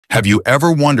Have you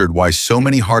ever wondered why so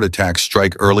many heart attacks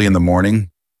strike early in the morning,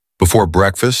 before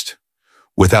breakfast,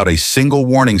 without a single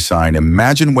warning sign?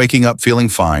 Imagine waking up feeling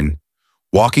fine,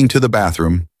 walking to the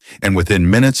bathroom, and within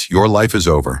minutes, your life is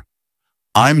over.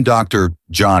 I'm Dr.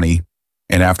 Johnny,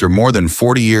 and after more than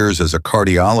 40 years as a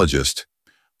cardiologist,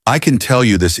 I can tell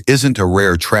you this isn't a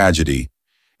rare tragedy.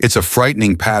 It's a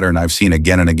frightening pattern I've seen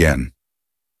again and again.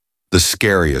 The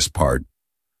scariest part.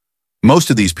 Most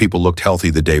of these people looked healthy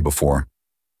the day before.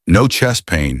 No chest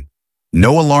pain,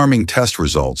 no alarming test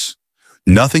results,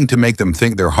 nothing to make them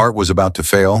think their heart was about to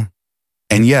fail.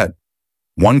 And yet,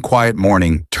 one quiet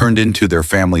morning turned into their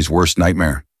family's worst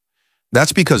nightmare.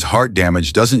 That's because heart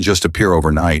damage doesn't just appear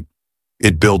overnight.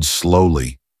 It builds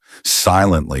slowly,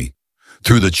 silently,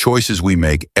 through the choices we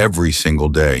make every single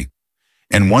day.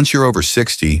 And once you're over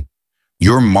 60,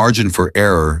 your margin for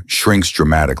error shrinks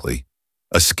dramatically.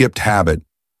 A skipped habit,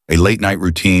 a late-night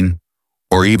routine,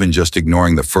 or even just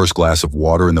ignoring the first glass of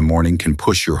water in the morning can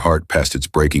push your heart past its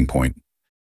breaking point.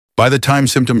 By the time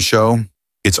symptoms show,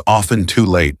 it's often too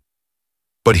late.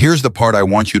 But here's the part I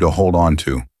want you to hold on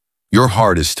to. Your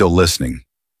heart is still listening.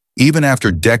 Even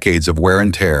after decades of wear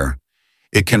and tear,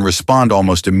 it can respond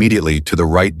almost immediately to the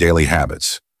right daily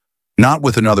habits. Not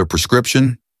with another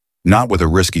prescription, not with a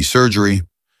risky surgery,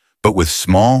 but with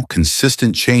small,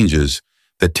 consistent changes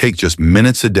that take just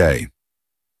minutes a day.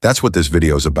 That's what this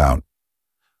video is about.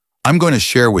 I'm going to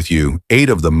share with you 8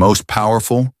 of the most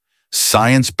powerful,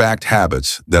 science-backed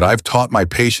habits that I've taught my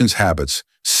patients habits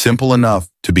simple enough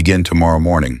to begin tomorrow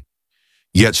morning,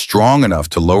 yet strong enough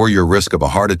to lower your risk of a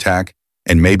heart attack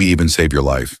and maybe even save your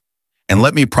life. And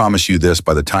let me promise you this,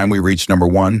 by the time we reach number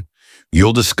 1,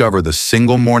 you'll discover the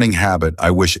single morning habit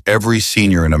I wish every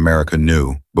senior in America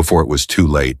knew before it was too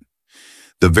late.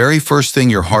 The very first thing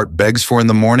your heart begs for in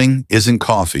the morning isn't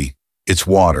coffee, it's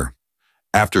water.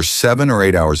 After 7 or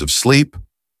 8 hours of sleep,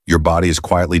 your body is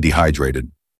quietly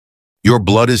dehydrated. Your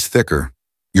blood is thicker,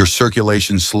 your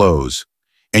circulation slows,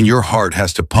 and your heart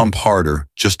has to pump harder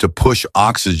just to push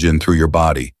oxygen through your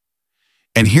body.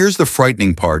 And here's the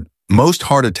frightening part. Most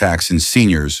heart attacks in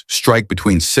seniors strike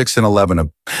between 6 and 11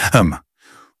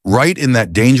 right in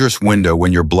that dangerous window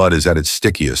when your blood is at its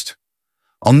stickiest.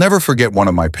 I'll never forget one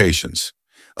of my patients,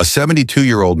 a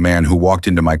 72-year-old man who walked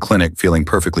into my clinic feeling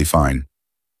perfectly fine.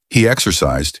 He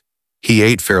exercised, he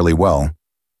ate fairly well,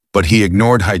 but he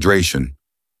ignored hydration.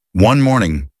 One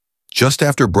morning, just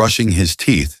after brushing his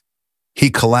teeth, he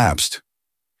collapsed.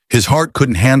 His heart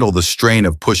couldn't handle the strain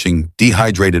of pushing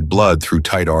dehydrated blood through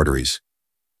tight arteries.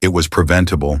 It was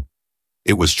preventable,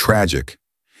 it was tragic,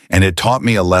 and it taught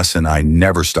me a lesson I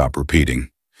never stop repeating.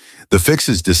 The fix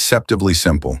is deceptively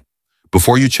simple.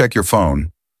 Before you check your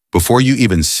phone, before you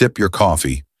even sip your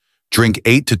coffee, drink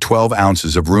 8 to 12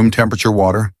 ounces of room temperature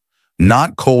water.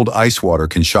 Not cold ice water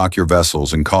can shock your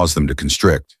vessels and cause them to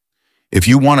constrict. If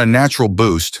you want a natural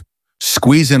boost,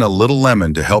 squeeze in a little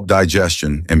lemon to help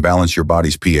digestion and balance your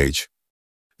body's pH.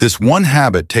 This one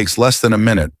habit takes less than a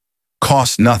minute,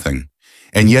 costs nothing,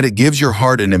 and yet it gives your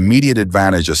heart an immediate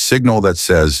advantage, a signal that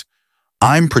says,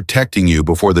 I'm protecting you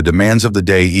before the demands of the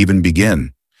day even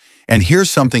begin. And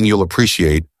here's something you'll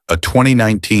appreciate. A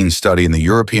 2019 study in the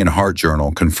European Heart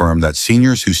Journal confirmed that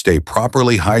seniors who stay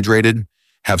properly hydrated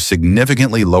have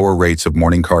significantly lower rates of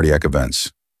morning cardiac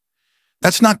events.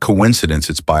 That's not coincidence,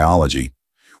 it's biology.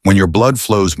 When your blood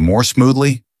flows more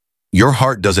smoothly, your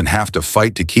heart doesn't have to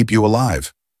fight to keep you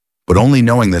alive. But only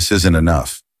knowing this isn't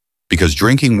enough, because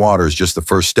drinking water is just the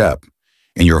first step,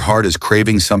 and your heart is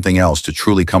craving something else to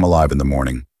truly come alive in the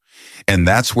morning. And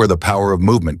that's where the power of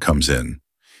movement comes in.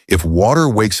 If water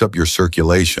wakes up your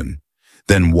circulation,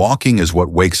 then walking is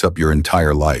what wakes up your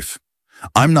entire life.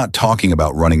 I'm not talking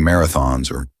about running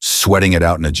marathons or sweating it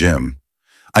out in a gym.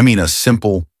 I mean a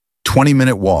simple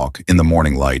 20-minute walk in the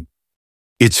morning light.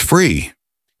 It's free,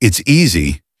 it's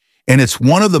easy, and it's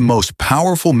one of the most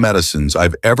powerful medicines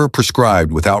I've ever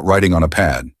prescribed without writing on a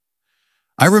pad.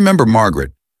 I remember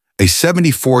Margaret, a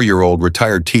 74-year-old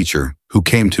retired teacher who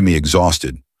came to me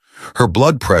exhausted. Her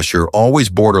blood pressure always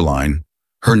borderline,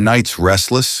 her nights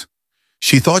restless.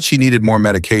 She thought she needed more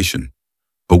medication.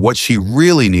 But what she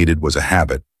really needed was a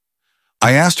habit.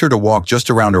 I asked her to walk just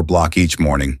around her block each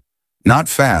morning. Not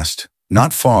fast,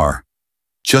 not far,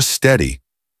 just steady.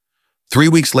 3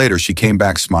 weeks later, she came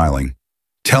back smiling,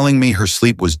 telling me her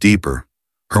sleep was deeper,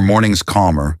 her mornings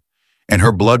calmer, and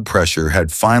her blood pressure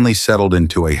had finally settled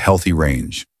into a healthy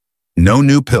range. No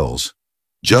new pills,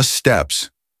 just steps.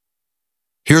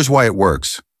 Here's why it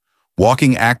works.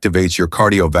 Walking activates your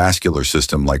cardiovascular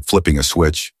system like flipping a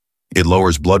switch. It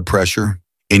lowers blood pressure,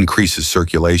 increases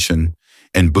circulation,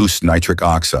 and boosts nitric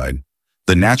oxide,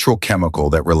 the natural chemical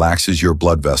that relaxes your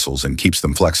blood vessels and keeps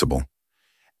them flexible.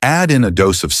 Add in a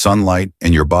dose of sunlight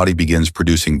and your body begins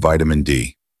producing vitamin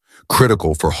D,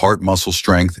 critical for heart muscle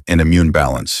strength and immune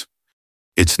balance.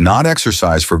 It's not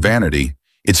exercise for vanity,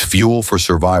 it's fuel for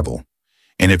survival.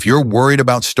 And if you're worried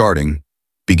about starting,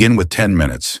 begin with 10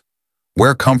 minutes.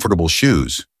 Wear comfortable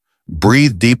shoes,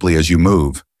 breathe deeply as you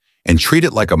move, and treat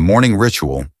it like a morning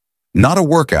ritual, not a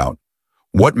workout.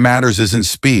 What matters isn't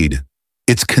speed,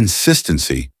 it's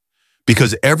consistency.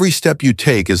 Because every step you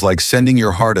take is like sending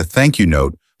your heart a thank you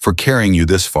note for carrying you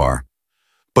this far.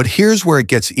 But here's where it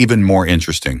gets even more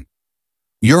interesting.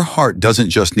 Your heart doesn't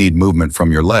just need movement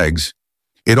from your legs,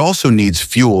 it also needs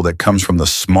fuel that comes from the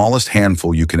smallest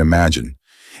handful you can imagine.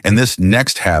 And this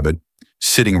next habit,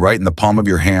 sitting right in the palm of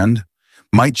your hand,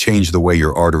 might change the way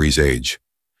your arteries age.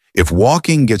 If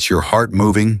walking gets your heart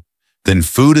moving, then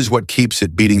food is what keeps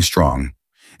it beating strong.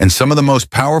 And some of the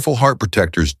most powerful heart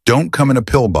protectors don't come in a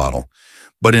pill bottle,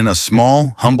 but in a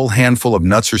small, humble handful of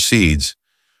nuts or seeds.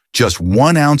 Just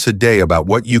 1 ounce a day about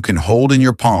what you can hold in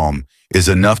your palm is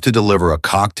enough to deliver a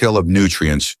cocktail of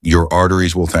nutrients your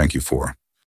arteries will thank you for.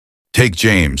 Take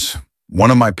James,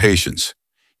 one of my patients.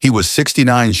 He was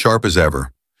 69 sharp as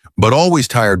ever, but always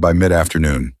tired by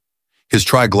mid-afternoon. His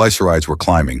triglycerides were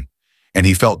climbing, and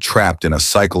he felt trapped in a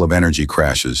cycle of energy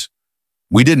crashes.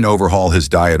 We didn't overhaul his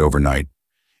diet overnight.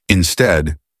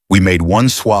 Instead, we made one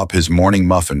swap his morning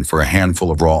muffin for a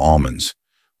handful of raw almonds,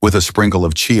 with a sprinkle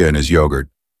of chia in his yogurt.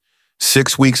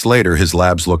 6 weeks later, his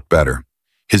labs looked better.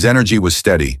 His energy was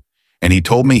steady, and he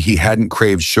told me he hadn't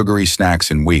craved sugary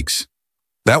snacks in weeks.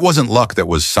 That wasn't luck, that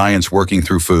was science working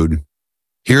through food.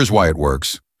 Here's why it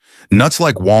works. Nuts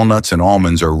like walnuts and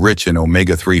almonds are rich in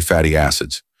omega-3 fatty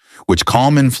acids, which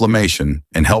calm inflammation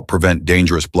and help prevent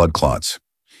dangerous blood clots.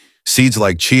 Seeds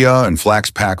like chia and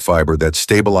flax pack fiber that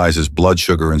stabilizes blood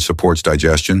sugar and supports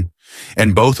digestion,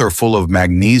 and both are full of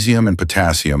magnesium and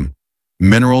potassium,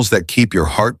 minerals that keep your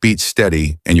heartbeat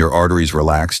steady and your arteries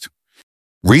relaxed.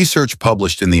 Research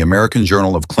published in the American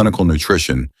Journal of Clinical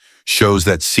Nutrition shows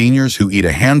that seniors who eat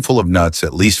a handful of nuts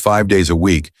at least 5 days a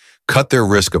week cut their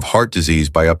risk of heart disease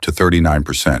by up to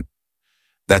 39%.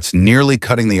 That's nearly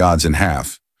cutting the odds in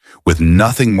half, with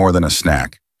nothing more than a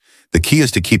snack. The key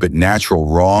is to keep it natural,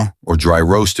 raw or dry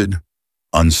roasted,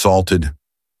 unsalted,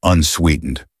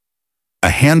 unsweetened. A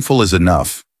handful is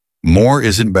enough. More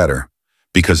isn't better,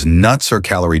 because nuts are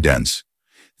calorie dense.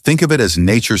 Think of it as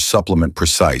nature's supplement,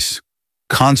 precise,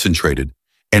 concentrated,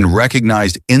 and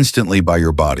recognized instantly by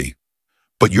your body.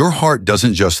 But your heart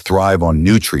doesn't just thrive on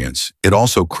nutrients, it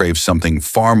also craves something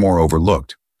far more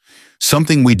overlooked.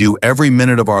 Something we do every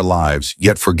minute of our lives,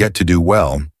 yet forget to do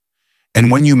well.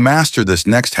 And when you master this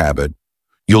next habit,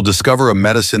 you'll discover a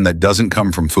medicine that doesn't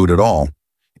come from food at all.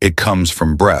 It comes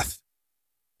from breath.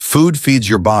 Food feeds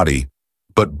your body,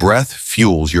 but breath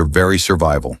fuels your very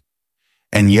survival.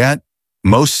 And yet,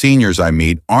 most seniors I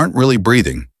meet aren't really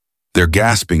breathing. They're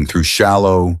gasping through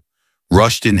shallow,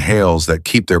 rushed inhales that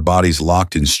keep their bodies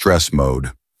locked in stress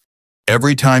mode.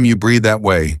 Every time you breathe that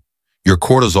way, your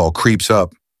cortisol creeps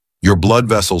up, your blood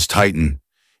vessels tighten,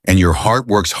 and your heart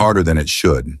works harder than it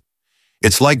should.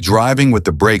 It's like driving with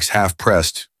the brakes half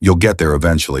pressed. You'll get there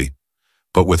eventually,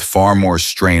 but with far more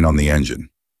strain on the engine.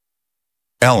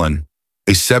 Ellen,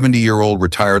 a 70-year-old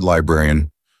retired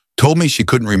librarian, told me she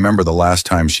couldn't remember the last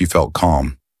time she felt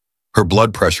calm. Her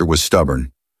blood pressure was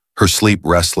stubborn, her sleep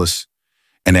restless,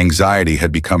 and anxiety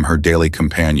had become her daily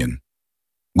companion.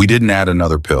 We didn't add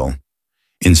another pill.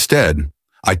 Instead,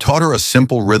 I taught her a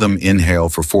simple rhythm: inhale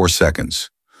for 4 seconds,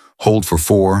 hold for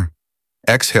 4,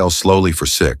 exhale slowly for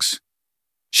 6.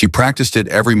 She practiced it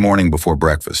every morning before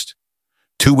breakfast.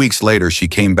 2 weeks later, she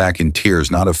came back in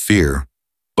tears, not of fear,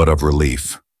 but of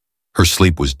relief. Her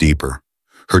sleep was deeper,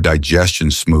 her digestion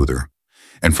smoother,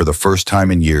 and for the first time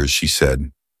in years, she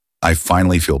said, "I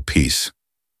finally feel peace."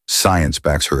 Science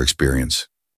backs her experience.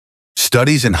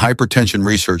 Studies in hypertension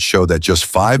research show that just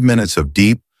 5 minutes of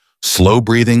deep, slow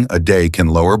breathing a day can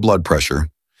lower blood pressure,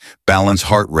 balance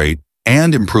heart rate,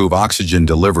 and improve oxygen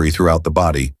delivery throughout the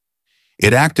body.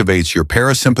 It activates your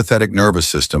parasympathetic nervous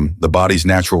system, the body's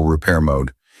natural repair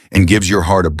mode, and gives your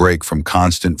heart a break from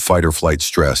constant fight-or-flight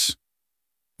stress.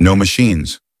 No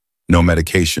machines, no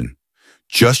medication,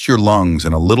 just your lungs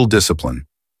and a little discipline.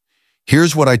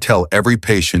 Here's what I tell every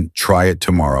patient: try it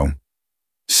tomorrow.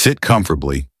 Sit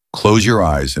comfortably, close your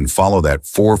eyes, and follow that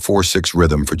 4-4-6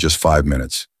 rhythm for just 5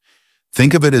 minutes.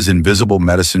 Think of it as invisible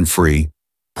medicine-free,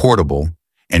 portable,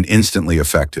 and instantly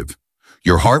effective.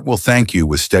 Your heart will thank you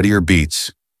with steadier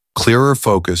beats, clearer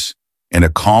focus, and a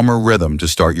calmer rhythm to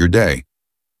start your day.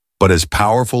 But as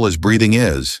powerful as breathing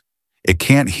is, it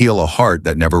can't heal a heart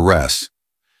that never rests.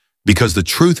 Because the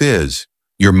truth is,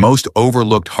 your most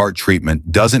overlooked heart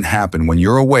treatment doesn't happen when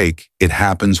you're awake, it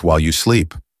happens while you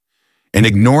sleep. And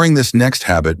ignoring this next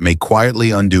habit may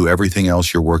quietly undo everything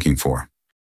else you're working for.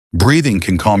 Breathing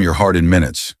can calm your heart in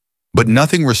minutes, but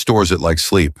nothing restores it like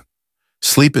sleep.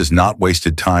 Sleep is not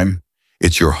wasted time,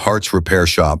 it's your heart's repair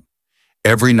shop.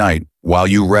 Every night, while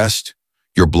you rest,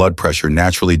 your blood pressure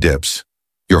naturally dips,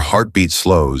 your heartbeat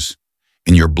slows,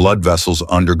 and your blood vessels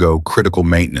undergo critical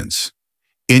maintenance.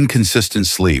 Inconsistent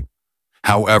sleep,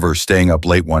 however, staying up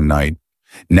late one night,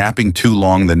 napping too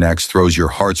long the next throws your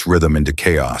heart's rhythm into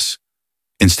chaos.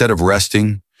 Instead of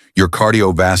resting, your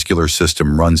cardiovascular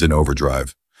system runs in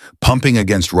overdrive, pumping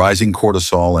against rising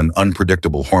cortisol and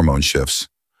unpredictable hormone shifts.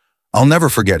 I'll never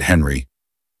forget Henry,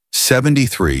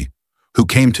 73, who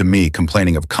came to me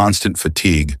complaining of constant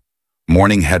fatigue,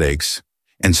 morning headaches,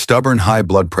 and stubborn high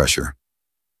blood pressure.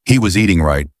 He was eating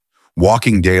right,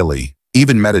 walking daily,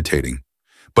 even meditating,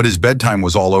 but his bedtime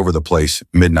was all over the place,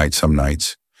 midnight some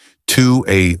nights, 2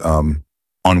 a.m.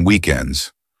 on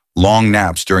weekends, long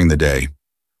naps during the day.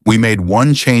 We made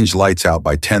one change lights out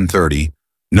by 10:30,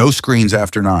 no screens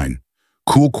after 9,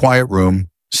 cool quiet room,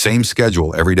 same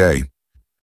schedule every day.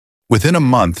 Within a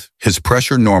month, his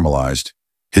pressure normalized,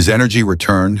 his energy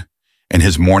returned, and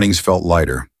his mornings felt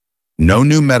lighter. No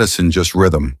new medicine, just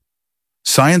rhythm.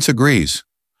 Science agrees.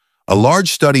 A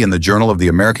large study in the Journal of the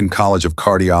American College of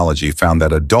Cardiology found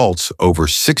that adults over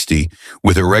 60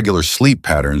 with irregular sleep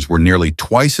patterns were nearly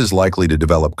twice as likely to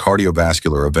develop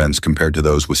cardiovascular events compared to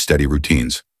those with steady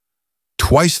routines.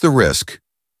 Twice the risk,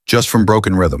 just from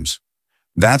broken rhythms.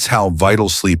 That's how vital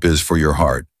sleep is for your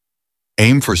heart.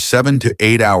 Aim for 7 to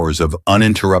 8 hours of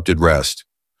uninterrupted rest.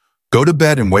 Go to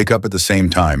bed and wake up at the same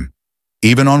time,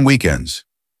 even on weekends.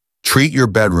 Treat your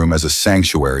bedroom as a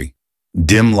sanctuary.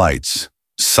 Dim lights,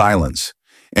 silence,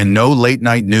 and no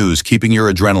late-night news keeping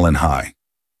your adrenaline high.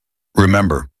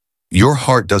 Remember, your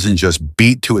heart doesn't just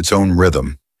beat to its own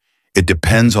rhythm. It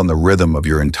depends on the rhythm of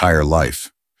your entire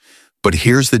life. But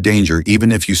here's the danger: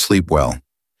 even if you sleep well,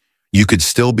 you could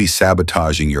still be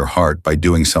sabotaging your heart by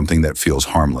doing something that feels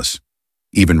harmless,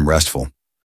 even restful.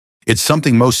 It's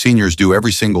something most seniors do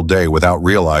every single day without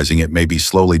realizing it may be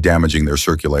slowly damaging their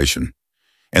circulation.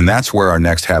 And that's where our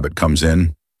next habit comes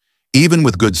in. Even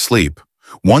with good sleep,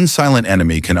 one silent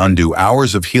enemy can undo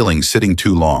hours of healing sitting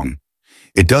too long.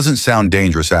 It doesn't sound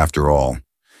dangerous after all.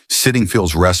 Sitting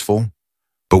feels restful,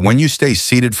 but when you stay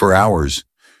seated for hours,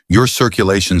 your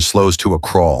circulation slows to a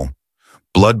crawl.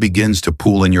 Blood begins to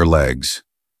pool in your legs.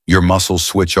 Your muscles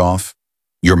switch off.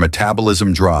 Your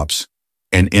metabolism drops,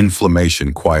 and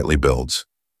inflammation quietly builds.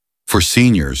 For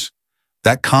seniors,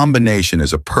 that combination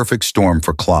is a perfect storm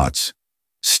for clots,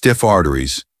 stiff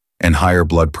arteries, and higher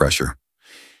blood pressure.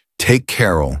 Take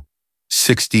Carol,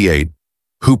 68,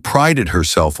 who prided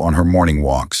herself on her morning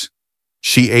walks.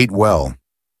 She ate well,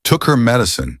 took her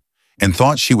medicine, and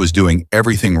thought she was doing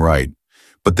everything right.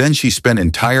 But then she spent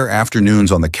entire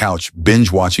afternoons on the couch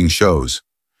binge-watching shows.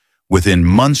 Within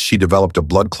months, she developed a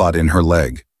blood clot in her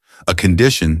leg, a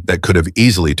condition that could have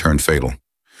easily turned fatal.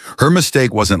 Her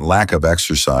mistake wasn't lack of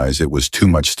exercise, it was too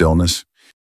much stillness.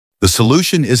 The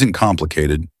solution isn't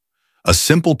complicated. A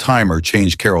simple timer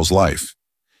changed Carol's life.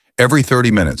 Every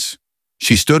 30 minutes,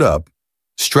 she stood up,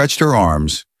 stretched her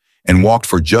arms, and walked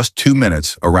for just 2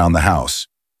 minutes around the house.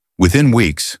 Within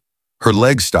weeks, her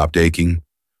legs stopped aching,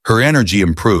 her energy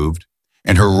improved,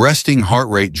 and her resting heart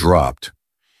rate dropped.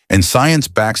 And science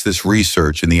backs this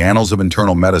research in the Annals of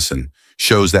Internal Medicine,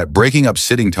 shows that breaking up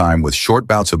sitting time with short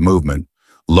bouts of movement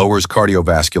lowers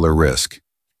cardiovascular risk,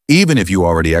 even if you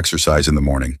already exercise in the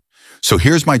morning. So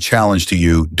here's my challenge to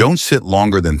you: don't sit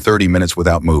longer than 30 minutes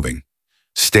without moving.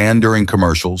 Stand during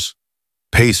commercials,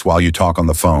 pace while you talk on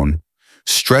the phone,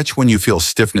 stretch when you feel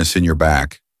stiffness in your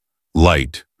back.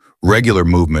 Light, regular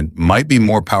movement might be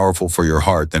more powerful for your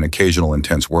heart than occasional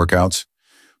intense workouts,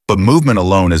 but movement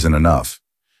alone isn't enough,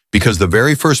 because the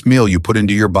very first meal you put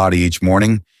into your body each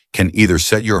morning can either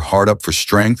set your heart up for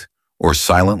strength or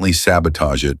silently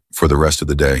sabotage it for the rest of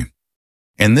the day.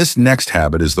 And this next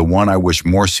habit is the one I wish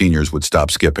more seniors would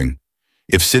stop skipping.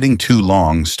 If sitting too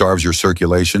long starves your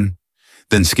circulation,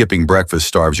 then skipping breakfast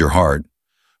starves your heart.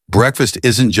 Breakfast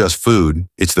isn't just food,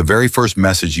 it's the very first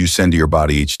message you send to your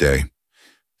body each day.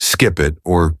 Skip it,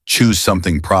 or choose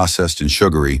something processed and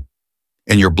sugary,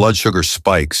 and your blood sugar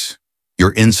spikes,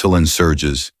 your insulin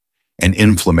surges, and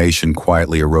inflammation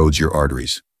quietly erodes your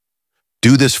arteries.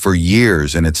 Do this for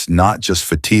years, and it's not just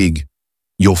fatigue.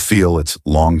 You'll feel it's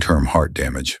long-term heart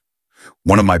damage.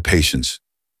 One of my patients,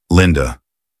 Linda,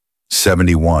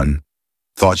 71,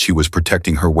 thought she was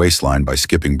protecting her waistline by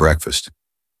skipping breakfast.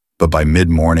 But by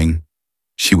mid-morning,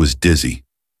 she was dizzy,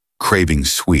 craving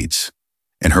sweets,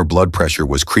 and her blood pressure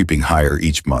was creeping higher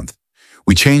each month.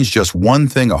 We changed just one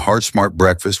thing: a heart-smart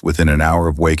breakfast within an hour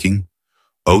of waking,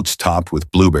 oats topped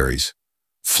with blueberries,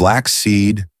 flax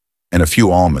seed, and a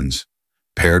few almonds,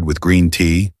 paired with green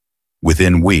tea.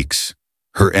 Within weeks,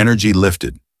 her energy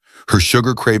lifted, her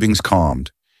sugar cravings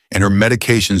calmed, and her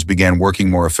medications began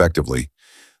working more effectively.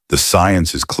 The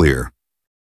science is clear.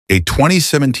 A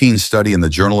 2017 study in the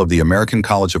Journal of the American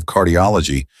College of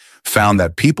Cardiology found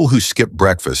that people who skipped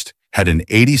breakfast had an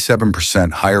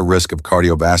 87% higher risk of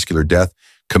cardiovascular death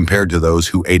compared to those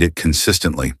who ate it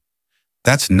consistently.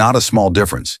 That's not a small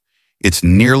difference. It's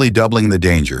nearly doubling the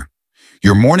danger.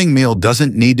 Your morning meal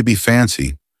doesn't need to be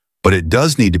fancy, but it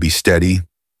does need to be steady,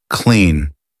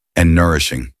 clean, and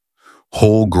nourishing.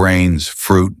 Whole grains,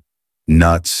 fruit,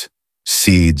 nuts,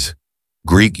 seeds,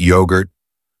 Greek yogurt,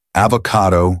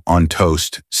 avocado on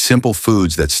toast, simple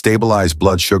foods that stabilize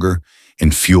blood sugar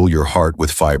and fuel your heart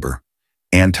with fiber,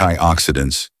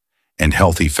 antioxidants, and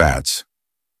healthy fats.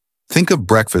 Think of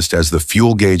breakfast as the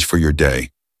fuel gauge for your day.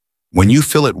 When you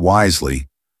fill it wisely,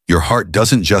 your heart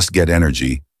doesn't just get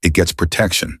energy, it gets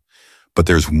protection. But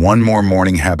there's one more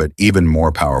morning habit even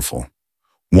more powerful.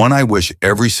 One I wish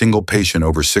every single patient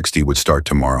over 60 would start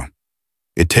tomorrow.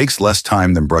 It takes less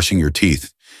time than brushing your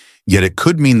teeth, yet it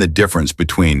could mean the difference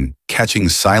between catching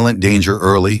silent danger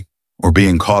early or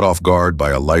being caught off guard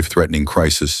by a life-threatening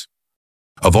crisis.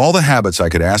 Of all the habits I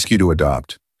could ask you to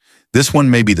adopt, this one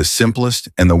may be the simplest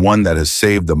and the one that has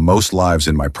saved the most lives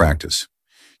in my practice.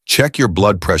 Check your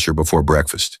blood pressure before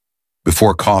breakfast,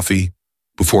 before coffee,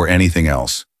 before anything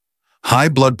else. High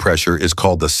blood pressure is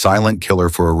called the silent killer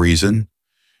for a reason.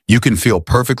 You can feel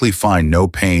perfectly fine, no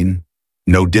pain,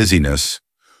 no dizziness,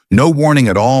 no warning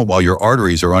at all while your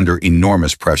arteries are under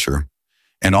enormous pressure.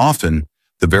 And often,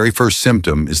 the very first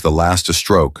symptom is the last: a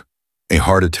stroke, a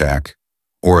heart attack,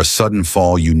 or a sudden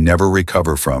fall you never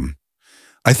recover from.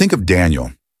 I think of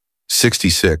Daniel,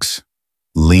 66,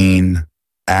 lean,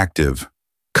 active,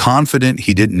 confident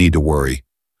he didn't need to worry.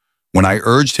 When I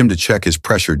urged him to check his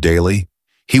pressure daily,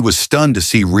 he was stunned to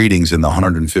see readings in the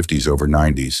 150s over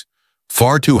 90s.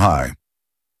 Far too high.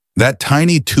 That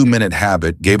tiny 2-minute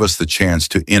habit gave us the chance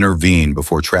to intervene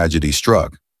before tragedy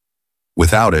struck.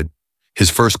 Without it, his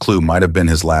first clue might have been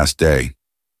his last day.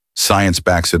 Science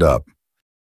backs it up.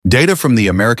 Data from the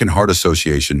American Heart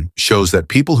Association shows that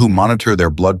people who monitor their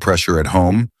blood pressure at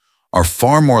home are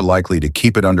far more likely to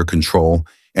keep it under control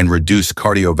and reduce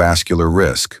cardiovascular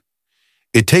risk.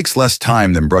 It takes less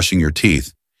time than brushing your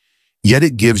teeth, yet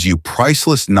it gives you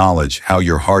priceless knowledge how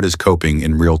your heart is coping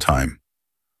in real time.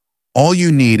 All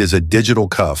you need is a digital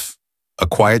cuff, a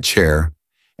quiet chair,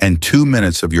 and 2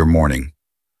 minutes of your morning.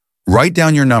 Write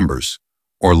down your numbers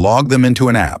or log them into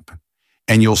an app,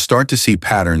 and you'll start to see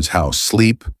patterns how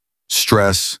sleep,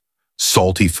 stress,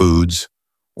 salty foods,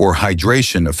 or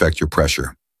hydration affect your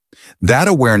pressure. That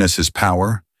awareness is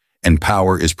power, and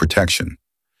power is protection.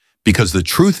 Because the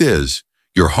truth is,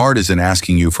 your heart isn't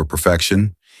asking you for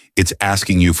perfection, it's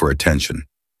asking you for attention.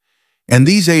 And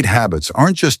these 8 habits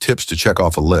aren't just tips to check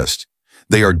off a list.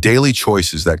 They are daily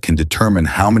choices that can determine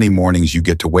how many mornings you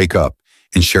get to wake up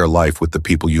and share life with the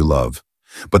people you love.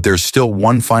 But there's still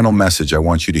one final message I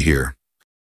want you to hear.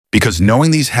 Because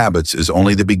knowing these habits is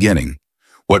only the beginning.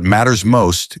 What matters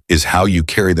most is how you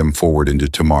carry them forward into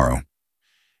tomorrow.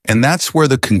 And that's where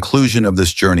the conclusion of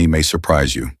this journey may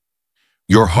surprise you.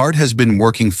 Your heart has been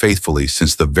working faithfully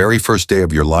since the very first day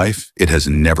of your life. It has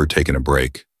never taken a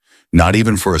break, not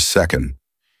even for a second.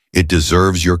 It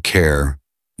deserves your care,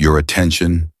 your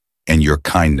attention, and your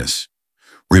kindness.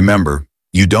 Remember,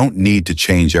 you don't need to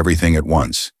change everything at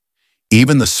once.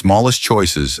 Even the smallest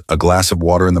choices, a glass of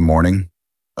water in the morning,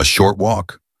 a short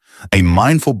walk, a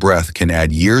mindful breath, can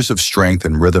add years of strength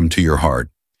and rhythm to your heart.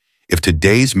 If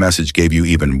today's message gave you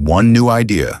even one new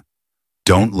idea,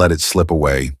 don't let it slip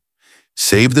away.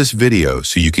 Save this video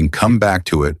so you can come back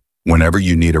to it whenever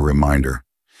you need a reminder.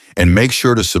 And make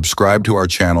sure to subscribe to our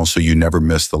channel so you never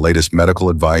miss the latest medical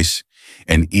advice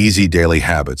and easy daily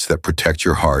habits that protect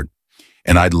your heart.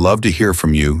 And I'd love to hear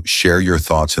from you. Share your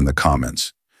thoughts in the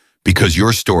comments, because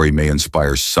your story may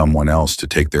inspire someone else to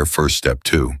take their first step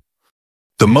too.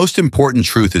 The most important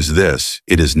truth is this: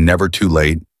 it is never too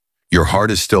late. Your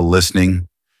heart is still listening,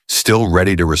 still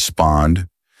ready to respond,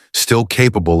 still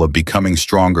capable of becoming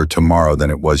stronger tomorrow than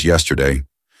it was yesterday.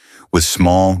 With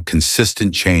small,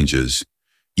 consistent changes,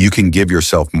 you can give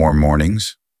yourself more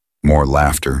mornings, more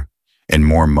laughter, and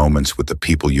more moments with the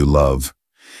people you love.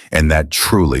 And that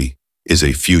truly is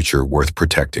a future worth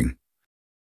protecting.